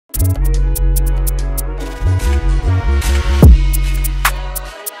Yo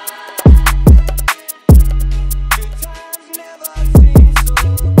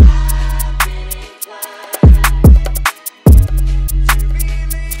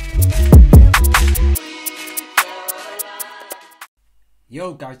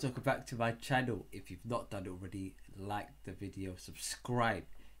guys, welcome back to my channel. If you've not done it already, like the video, subscribe.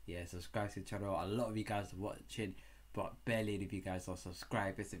 Yeah, subscribe to the channel. A lot of you guys are watching, but barely any of you guys are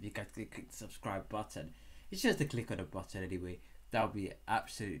subscribers. If you guys click the subscribe button, it's just a click on the button anyway. That would be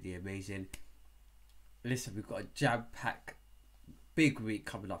absolutely amazing. Listen, we've got a jam-packed big week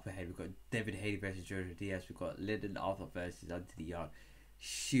coming up ahead. We've got Devin Haney versus JoJo Diaz. We've got Lyndon Arthur versus Anthony Yarn.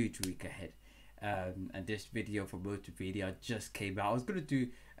 Huge week ahead. And this video for Motivedia just came out. I was going to do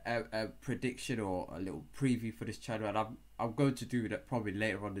a prediction or a little preview for this channel, and I'm going to do that probably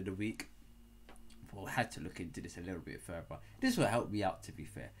later on in the week. But I had to look into this a little bit further. This will help me out, to be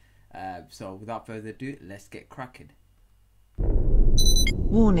fair. So without further ado, let's get cracking.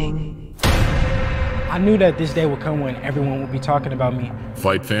 Warning. I knew that this day would come when everyone would be talking about me.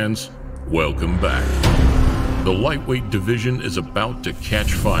 Fight fans, welcome back. The lightweight division is about to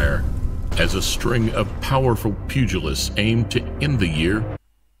catch fire as a string of powerful pugilists aim to end the year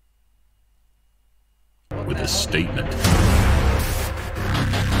with a statement.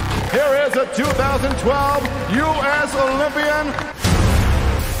 Here is a 2012 U.S. Olympian.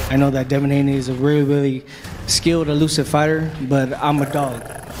 I know that Devin Haney is a really skilled, elusive fighter, but I'm a dog.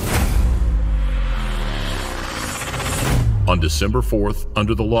 On December 4th,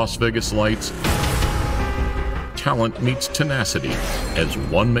 under the Las Vegas lights, talent meets tenacity as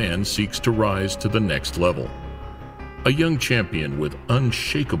one man seeks to rise to the next level. A young champion with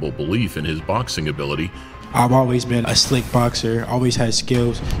unshakable belief in his boxing ability. I've always been a slick boxer, always had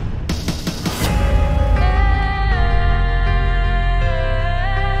skills.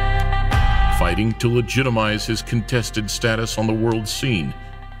 Fighting to legitimize his contested status on the world scene,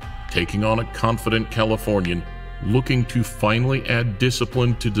 taking on a confident Californian looking to finally add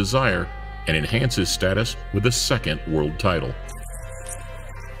discipline to desire and enhance his status with a second world title.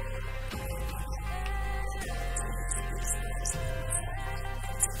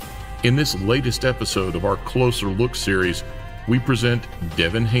 In this latest episode of our Closer Look series, we present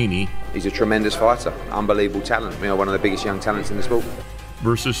Devin Haney. He's a tremendous fighter, unbelievable talent, you know, one of the biggest young talents in the sport.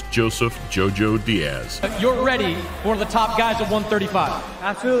 Versus Joseph JoJo Diaz. You're ready for the top guys at 135.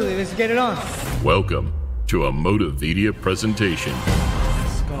 Absolutely, let's get it on. Welcome to a Motivedia presentation.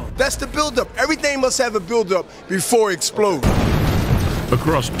 That's the build-up. Everything must have a build-up before it explodes.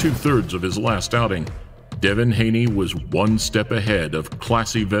 Across 2/3 of his last outing, Devin Haney was one step ahead of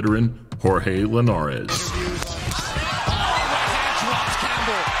classy veteran Jorge Linares.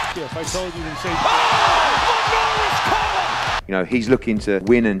 If I told you to say, You know, he's looking to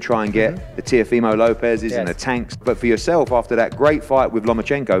win and try and get the Teofimo Lopez's and the Tanks. But for yourself, after that great fight with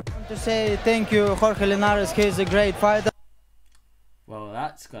Lomachenko. To say thank you, Jorge Linares. He's a great fighter. Well,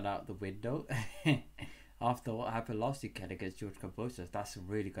 that's gone out the window. After what happened last weekend against George Kambosos, that's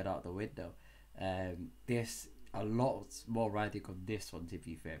really gone out the window. There's a lot more riding on this one, to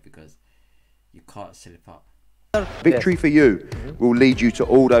be fair, because you can't slip up. Victory for you will lead you to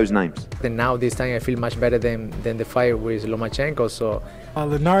all those names. And now this time I feel much better than the fight with Lomachenko. So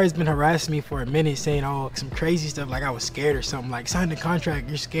Linares been harassing me for a minute, saying some crazy stuff like I was scared or something, like sign the contract,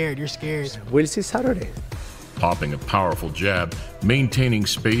 you're scared. We'll see Saturday. Popping a powerful jab, maintaining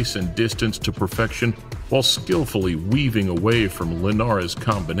space and distance to perfection, while skillfully weaving away from Linares'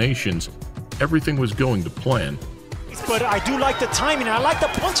 combinations, everything was going to plan. But I do like the timing. I like the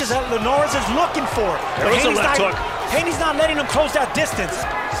punches that Linares is looking for. There's a left hook. Haney's not letting him close that distance.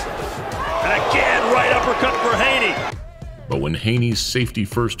 And again, right uppercut for Haney. But when Haney's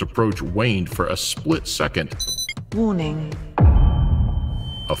safety-first approach waned for a split second, Warning.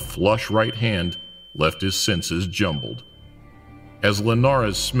 a flush right hand left his senses jumbled. As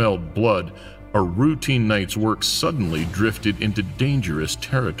Linares smelled blood, a routine night's work suddenly drifted into dangerous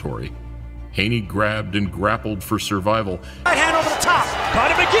territory. Haney grabbed and grappled for survival. Right hand over the top.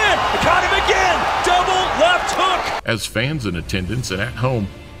 Caught him again. Caught him again. Double left hook. As fans in attendance and at home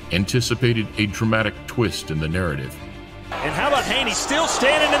anticipated a dramatic twist in the narrative. And how about Haney still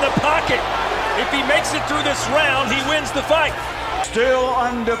standing in the pocket? If he makes it through this round, he wins the fight. Still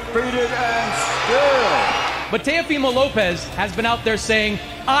undefeated and still. But Teofimo Lopez has been out there saying,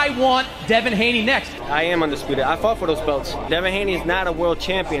 I want Devin Haney next. I am undisputed. I fought for those belts. Devin Haney is not a world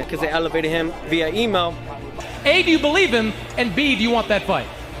champion because they elevated him via email. A, do you believe him? And B, do you want that fight?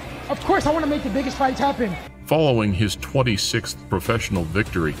 Of course, I want to make the biggest fights happen. Following his 26th professional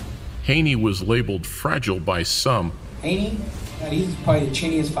victory, Haney was labeled fragile by some. Haney, He's probably the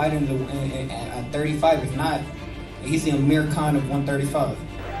chiniest fighter at 35. If not, he's the Amir Khan of 135.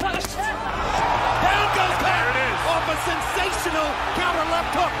 Down goes Pat off a sensational counter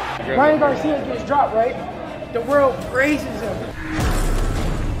left hook. Ryan Garcia gets dropped, right? The world praises him.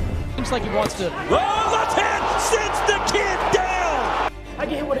 Seems like he wants to. Oh, left hand sends the kid down. I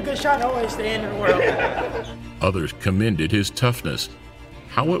get hit with a good shot, I always stay in the world. Others commended his toughness.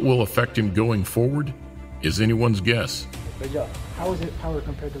 How it will affect him going forward is anyone's guess. Good job. How is it power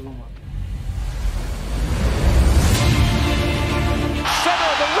compared to Loma? Center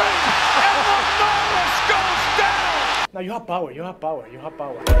of the ring, and Linares goes down. No, you have power, you have power, you have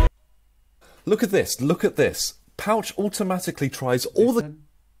power. Look at this, look at this. Pouch automatically tries all the...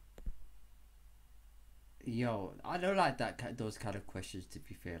 Yo, I don't like those kind of questions, to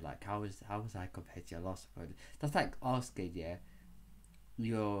be fair. Like, how was I compared to your last opponent? That's like asking, yeah,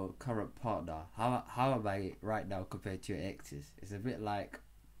 your current partner, how am I right now compared to your exes? It's a bit like,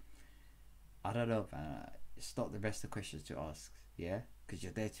 I don't know, man. It's not the best of questions to ask, yeah? Because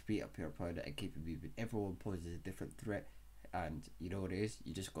you're there to beat up your opponent and keep it moving. Everyone poses a different threat, and you know what it is?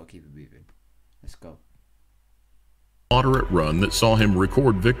 You just got to keep it moving. Let's go. Moderate run that saw him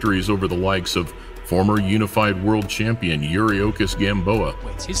record victories over the likes of former unified world champion Yuriokis Gamboa.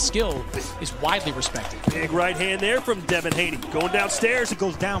 His skill is widely respected. Big right hand there from Devin Haney. Going downstairs. He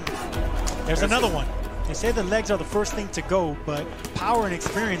goes down. There's another one. They say the legs are the first thing to go, but power and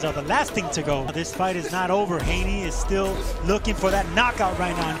experience are the last thing to go. This fight is not over. Haney is still looking for that knockout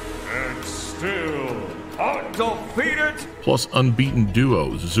right now. And still undefeated. Plus unbeaten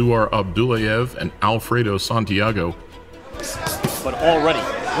duo Zuar Abdullayev and Alfredo Santiago. But already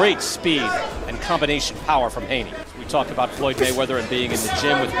great speed and combination power from Haney. We talked about Floyd Mayweather and being in the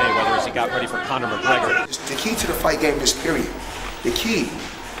gym with Mayweather as he got ready for Conor McGregor. The key to the fight game this period, the key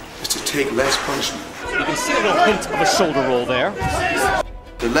is to take less punishment. You can see a little hint of a shoulder roll there.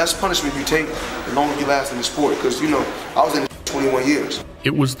 The less punishment you take, the longer you last in the sport. Because, you know, I was in 21 years.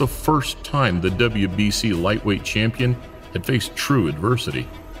 It was the first time the WBC lightweight champion had faced true adversity.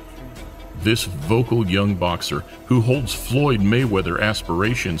 This vocal young boxer, who holds Floyd Mayweather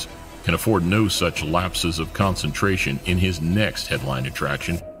aspirations, can afford no such lapses of concentration in his next headline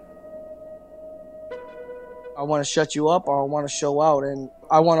attraction. I want to shut you up or I want to show out, and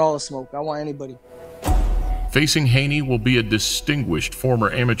I want all the smoke. I want anybody. Facing Haney will be a distinguished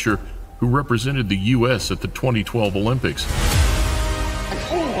former amateur who represented the U.S. at the 2012 Olympics.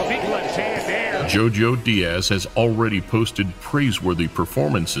 JoJo Diaz has already posted praiseworthy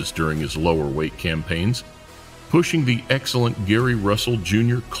performances during his lower weight campaigns, pushing the excellent Gary Russell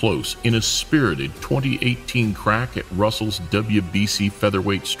Jr. close in a spirited 2018 crack at Russell's WBC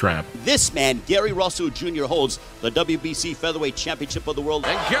featherweight strap. This man, Gary Russell Jr., holds the WBC Featherweight Championship of the World.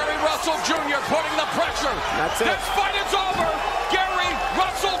 And Gary Russell Jr. putting the pressure. That's it. This fight is over. Gary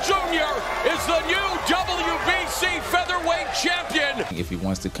Russell Jr. is the new WBC Featherweight Champion. If he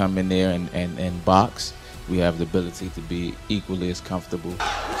wants to come in there and box, we have the ability to be equally as comfortable.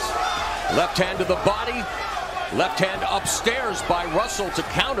 Left hand to the body. Left hand upstairs by Russell to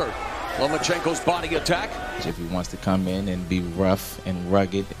counter Lomachenko's body attack. If he wants to come in and be rough and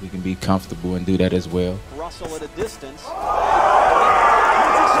rugged, we can be comfortable and do that as well. Russell at a distance.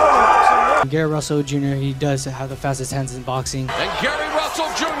 Gary Russell Jr., he does have the fastest hands in boxing. And Gary Russell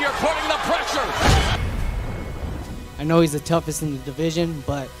Jr. putting the pressure. I know he's the toughest in the division,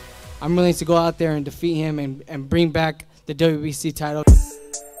 but I'm willing to go out there and defeat him and bring back the WBC title. He's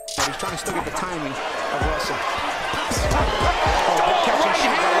trying to still get the timing of Russell.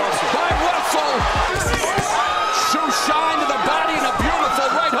 By Russell. Shoe shine to the body and a beautiful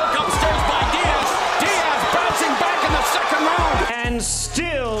right hook upstairs by Diaz. Diaz bouncing back in the second round. And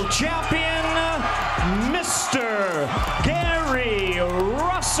still champion, Mr. Gary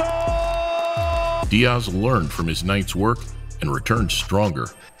Russell. Diaz learned from his night's work and returned stronger.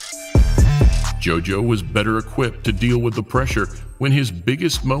 JoJo was better equipped to deal with the pressure when his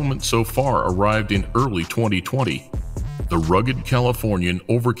biggest moment so far arrived in early 2020. The rugged Californian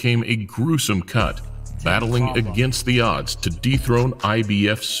overcame a gruesome cut, battling against the odds to dethrone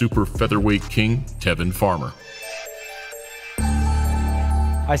IBF super featherweight king Tevin Farmer.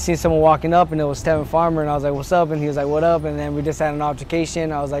 I seen someone walking up and it was Tevin Farmer, and I was like, what's up? And he was like, what up? And then we just had an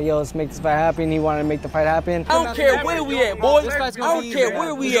altercation. I was like, yo, let's make this fight happen. He wanted to make the fight happen. I don't care where we at, boys. I don't care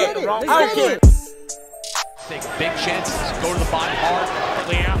where we at. I don't care. Take big chances, go to the body hard.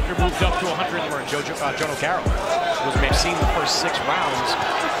 Shortly after, moved up to 100 for JoJo Carroll. Was may have seen the first 6 rounds.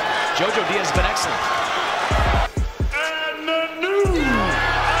 JoJo Diaz has been excellent. And the new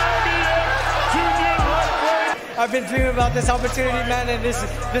IBF Junior Lightweight. I've been dreaming about this opportunity, man, and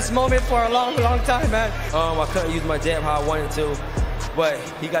this moment for a long, long time, man. I couldn't use my jab how I wanted to, but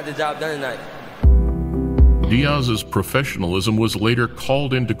he got the job done tonight. Diaz's professionalism was later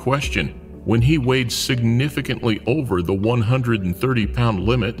called into question when he weighed significantly over the 130-pound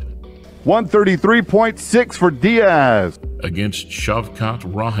limit. 133.6 for Diaz. Against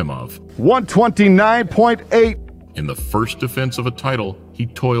Shavkat Rahimov. 129.8. In the first defense of a title he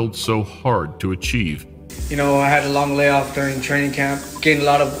toiled so hard to achieve. You know, I had a long layoff during training camp, gained a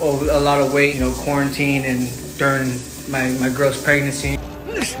lot of weight, you know, quarantine and during my girl's pregnancy.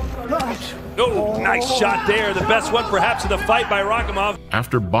 Oh, nice shot there. The best one perhaps of the fight by Rahimov.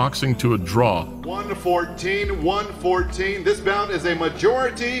 After boxing to a draw. 114. This bout is a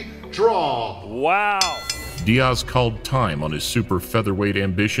majority draw. Wow. Diaz called time on his super featherweight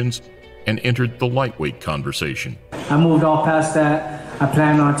ambitions and entered the lightweight conversation. I moved all past that. I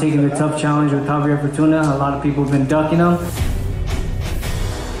plan on taking the tough challenge with Javier Fortuna. A lot of people have been ducking him.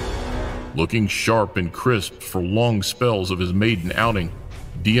 Looking sharp and crisp for long spells of his maiden outing,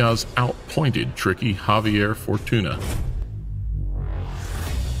 Diaz outpointed tricky Javier Fortuna.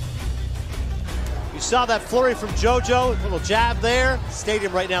 You saw that flurry from JoJo, a little jab there.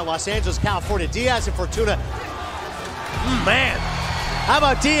 Stadium right now, Los Angeles, California. Diaz and Fortuna. Man, how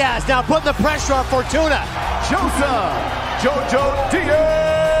about Diaz now putting the pressure on Fortuna? JoJo Diaz!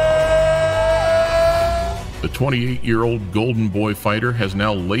 The 28-year-old Golden Boy fighter has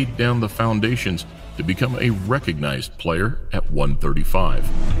now laid down the foundations to become a recognized player at 135.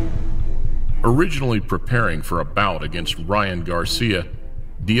 Originally preparing for a bout against Ryan Garcia,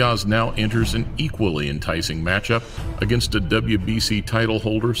 Diaz now enters an equally enticing matchup against a WBC title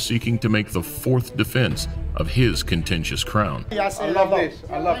holder seeking to make the fourth defense of his contentious crown. I love this.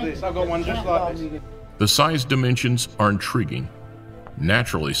 I got one just like this. The size dimensions are intriguing.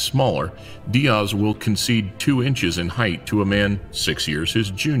 Naturally smaller, Diaz will concede 2 inches in height to a man 6 years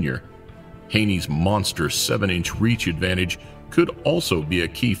his junior. Haney's monster 7-inch reach advantage could also be a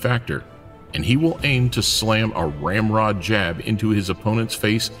key factor, and he will aim to slam a ramrod jab into his opponent's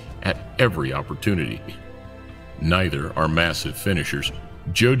face at every opportunity. Neither are massive finishers.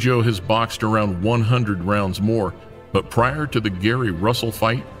 JoJo has boxed around 100 rounds more, but prior to the Gary Russell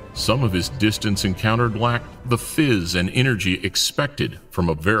fight, some of his distance encountered lacked the fizz and energy expected from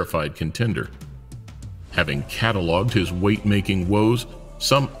a verified contender. Having cataloged his weight-making woes,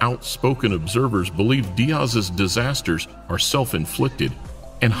 some outspoken observers believe Diaz's disasters are self-inflicted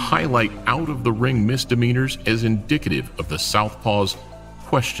and highlight out-of-the-ring misdemeanors as indicative of the Southpaw's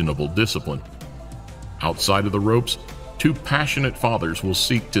questionable discipline. Outside of the ropes, 2 passionate fathers will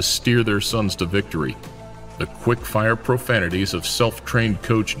seek to steer their sons to victory. The quick-fire profanities of self-trained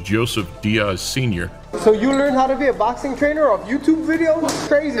coach Joseph Diaz Sr. So you learned how to be a boxing trainer off YouTube videos? It's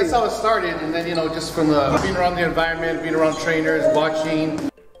crazy. That's how it started, and then, you know, just from being around the environment, being around trainers, watching.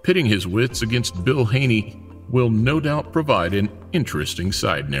 Pitting his wits against Bill Haney will no doubt provide an interesting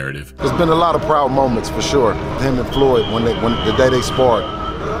side narrative. There's been a lot of proud moments for sure. Him and Floyd, when the day they sparred,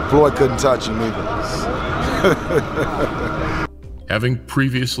 Floyd couldn't touch him either. Having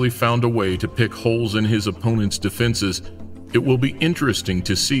previously found a way to pick holes in his opponent's defenses, it will be interesting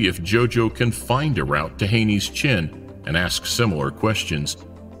to see if JoJo can find a route to Haney's chin and ask similar questions.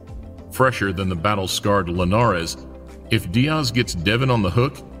 Fresher than the battle-scarred Linares, if Diaz gets Devin on the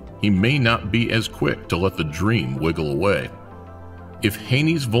hook, he may not be as quick to let the dream wiggle away. If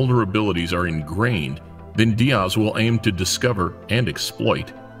Haney's vulnerabilities are ingrained, then Diaz will aim to discover and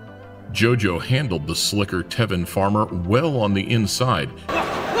exploit. JoJo handled the slicker Tevin Farmer well on the inside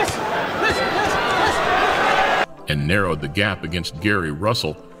and narrowed the gap against Gary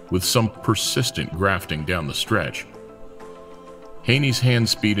Russell with some persistent grafting down the stretch. Haney's hand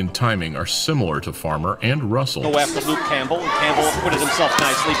speed and timing are similar to Farmer and Russell. Go after Luke Campbell, and Campbell acquitted himself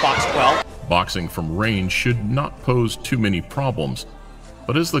nicely, boxed well. Boxing from range should not pose too many problems,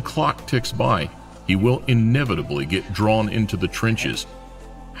 but as the clock ticks by, he will inevitably get drawn into the trenches.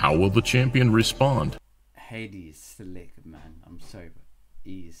 How will the champion respond? Haney is slick, man. I'm sorry, but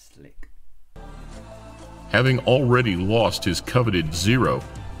he is slick. Having already lost his coveted 0,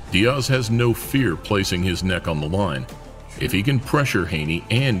 Diaz has no fear placing his neck on the line. If he can pressure Haney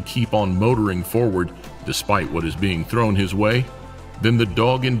and keep on motoring forward despite what is being thrown his way, then the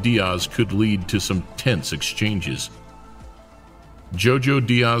dog in Diaz could lead to some tense exchanges. JoJo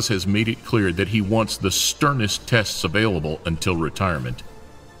Diaz has made it clear that he wants the sternest tests available until retirement.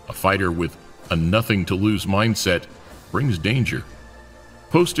 A fighter with a nothing-to-lose mindset brings danger.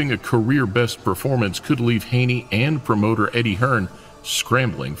 Posting a career-best performance could leave Haney and promoter Eddie Hearn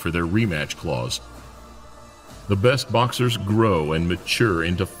scrambling for their rematch clause. The best boxers grow and mature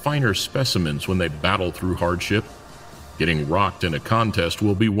into finer specimens when they battle through hardship. Getting rocked in a contest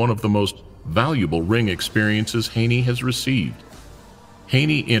will be one of the most valuable ring experiences Haney has received.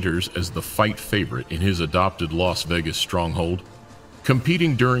 Haney enters as the fight favorite in his adopted Las Vegas stronghold,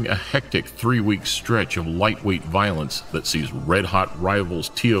 competing during a hectic 3-week stretch of lightweight violence that sees red-hot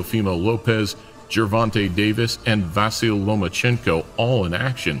rivals Teofimo Lopez, Gervonta Davis, and Vasyl Lomachenko all in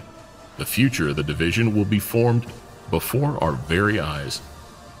action. The future of the division will be formed before our very eyes.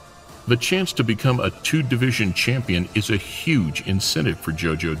 The chance to become a 2-division champion is a huge incentive for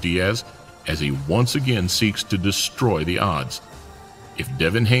JoJo Diaz as he once again seeks to destroy the odds. If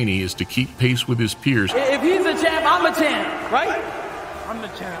Devin Haney is to keep pace with his peers, If he's a champ, I'm a champ, right? I'm the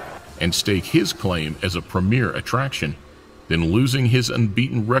champ. and stake his claim as a premier attraction, then losing his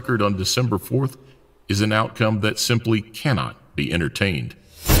unbeaten record on December 4th is an outcome that simply cannot be entertained.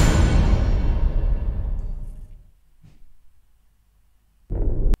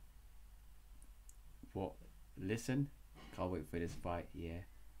 What? Listen, can't wait for this fight. Yeah,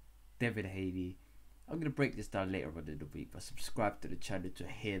 Devin Haney. I'm gonna break this down later on in the week, but subscribe to the channel to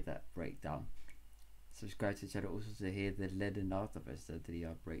hear that breakdown. Subscribe to the channel also to hear the Lennon Arthurverse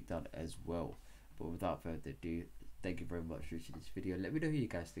the breakdown as well. But without further ado, thank you very much for watching this video. Let me know who you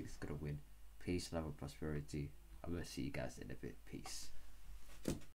guys think is gonna win. Peace, love, and prosperity. I'm gonna see you guys in a bit. Peace.